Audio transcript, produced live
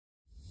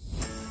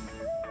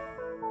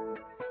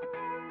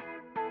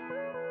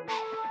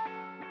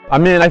I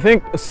mean, I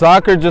think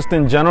soccer just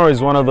in general is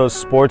one of those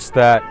sports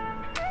that,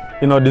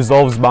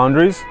 dissolves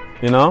boundaries,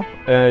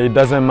 It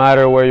doesn't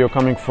matter where you're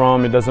coming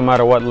from, it doesn't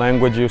matter what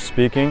language you're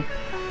speaking.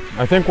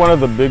 I think one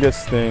of the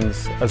biggest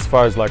things as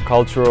far as like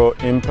cultural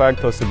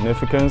impact or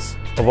significance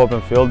of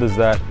open field is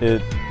that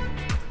it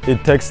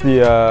takes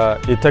a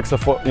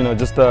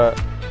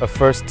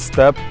first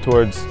step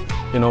towards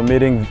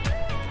meeting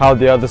how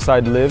the other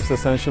side lives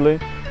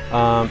essentially.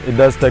 It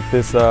does take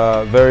this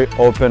very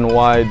open,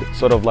 wide,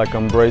 sort of like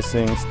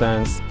embracing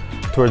stance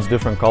towards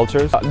different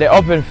cultures. The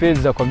open field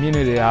is a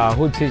community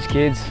who teach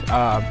kids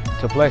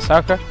to play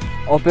soccer.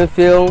 Open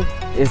field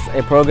is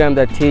a program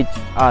that teach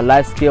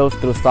life skills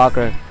through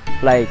soccer.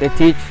 Like they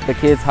teach the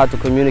kids how to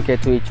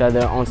communicate to each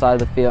other on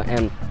side of the field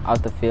and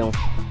out the field.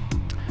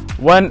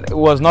 When it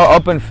was not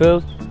open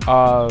field,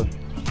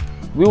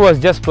 we was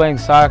just playing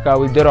soccer.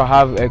 We didn't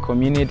have a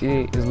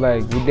community. It's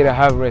like we didn't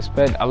have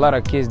respect. A lot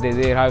of kids they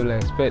didn't have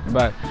respect.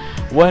 But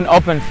when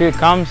open field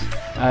comes,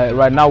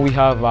 right now we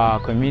have a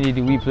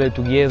community. We play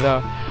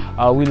together.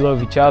 We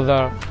love each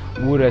other.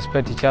 We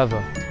respect each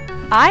other.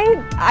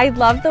 I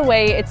love the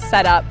way it's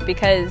set up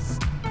because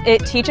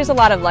it teaches a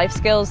lot of life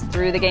skills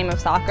through the game of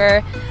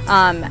soccer,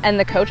 and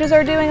the coaches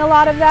are doing a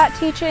lot of that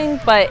teaching,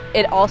 but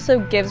it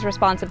also gives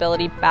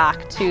responsibility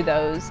back to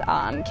those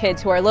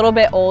kids who are a little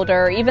bit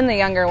older, even the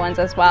younger ones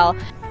as well.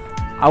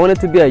 I wanted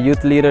to be a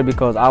youth leader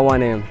because I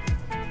wanted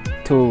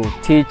to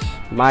teach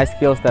my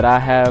skills that I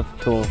have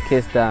to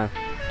kids that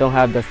don't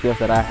have the skills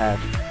that I have.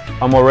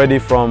 I'm already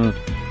from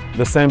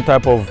the same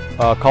type of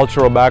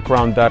cultural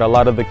background that a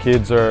lot of the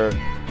kids are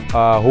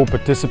who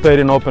participate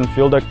in open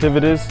field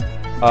activities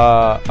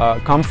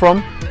come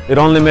from. It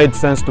only made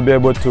sense to be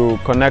able to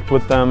connect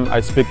with them.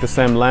 I speak the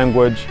same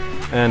language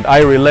and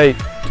I relate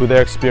to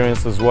their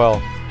experience as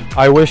well.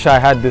 I wish I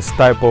had this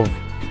type of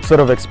sort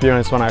of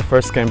experience when I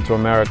first came to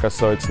America,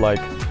 so it's like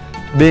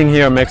being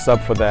here makes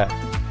up for that.